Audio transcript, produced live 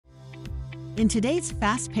In today's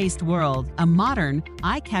fast-paced world, a modern,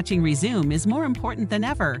 eye-catching resume is more important than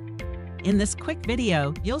ever. In this quick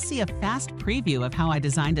video, you'll see a fast preview of how I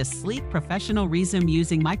designed a sleek professional resume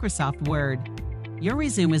using Microsoft Word. Your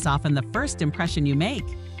resume is often the first impression you make,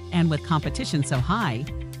 and with competition so high,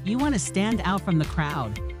 you want to stand out from the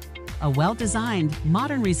crowd. A well-designed,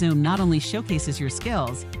 modern resume not only showcases your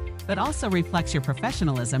skills, but also reflects your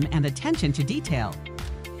professionalism and attention to detail.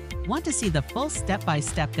 Want to see the full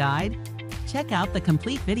step-by-step guide? Check out the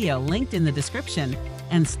complete video linked in the description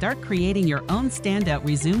and start creating your own standout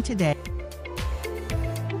resume today.